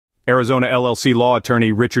Arizona LLC law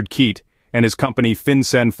attorney Richard Keyt and his company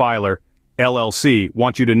FinCEN Filer, LLC,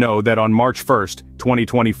 want you to know that on March 1,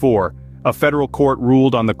 2024, a federal court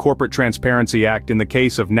ruled on the Corporate Transparency Act in the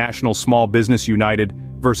case of National Small Business United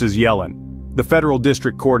versus Yellen. The federal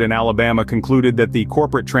district court in Alabama concluded that the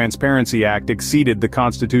Corporate Transparency Act exceeded the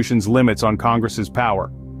Constitution's limits on Congress's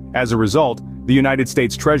power. As a result, the United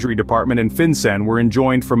States Treasury Department and FinCEN were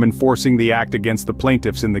enjoined from enforcing the act against the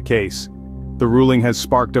plaintiffs in the case. The ruling has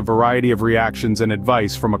sparked a variety of reactions and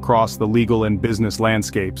advice from across the legal and business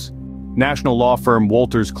landscapes. National law firm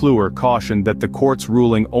Wolters Kluwer cautioned that the court's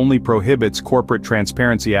ruling only prohibits Corporate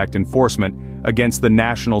Transparency Act enforcement against the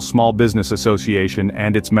National Small Business Association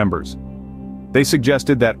and its members. They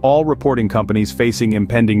suggested that all reporting companies facing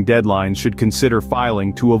impending deadlines should consider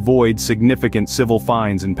filing to avoid significant civil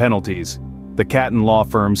fines and penalties. The Keyt law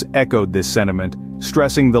firms echoed this sentiment,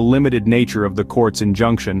 stressing the limited nature of the court's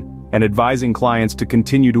injunction and advising clients to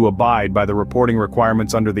continue to abide by the reporting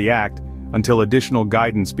requirements under the Act until additional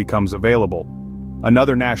guidance becomes available.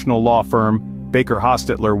 Another national law firm, Baker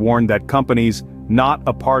Hostetler, warned that companies not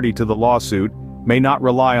a party to the lawsuit may not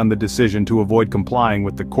rely on the decision to avoid complying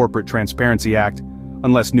with the Corporate Transparency Act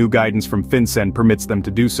unless new guidance from FinCEN permits them to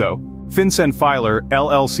do so. FinCEN Filer,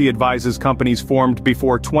 LLC advises companies formed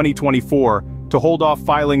before 2024 to hold off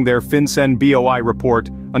filing their FinCEN BOI report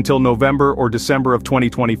until November or December of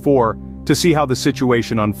 2024 to see how the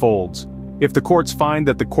situation unfolds. If the courts find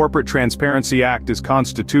that the Corporate Transparency Act is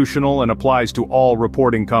constitutional and applies to all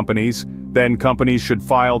reporting companies, then companies should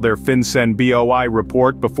file their FinCEN BOI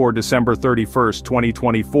report before December 31,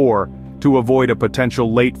 2024, to avoid a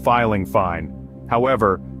potential late filing fine.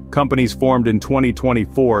 However, companies formed in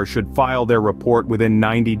 2024 should file their report within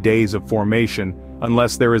 90 days of formation,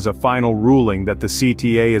 unless there is a final ruling that the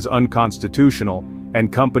CTA is unconstitutional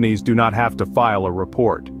and companies do not have to file a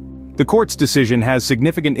report. The court's decision has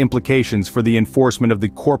significant implications for the enforcement of the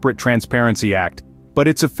Corporate Transparency Act, but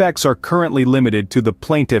its effects are currently limited to the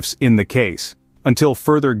plaintiffs in the case. Until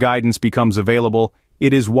further guidance becomes available,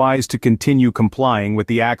 it is wise to continue complying with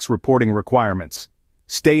the Act's reporting requirements.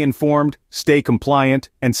 Stay informed, stay compliant,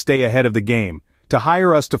 and stay ahead of the game. To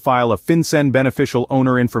hire us to file a FinCEN Beneficial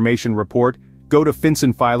Owner Information report, go to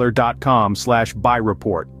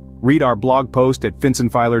fincenfiler.com/buyreport. Read our blog post at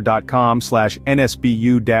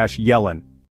fincenfiler.com/NSBU-Yellen.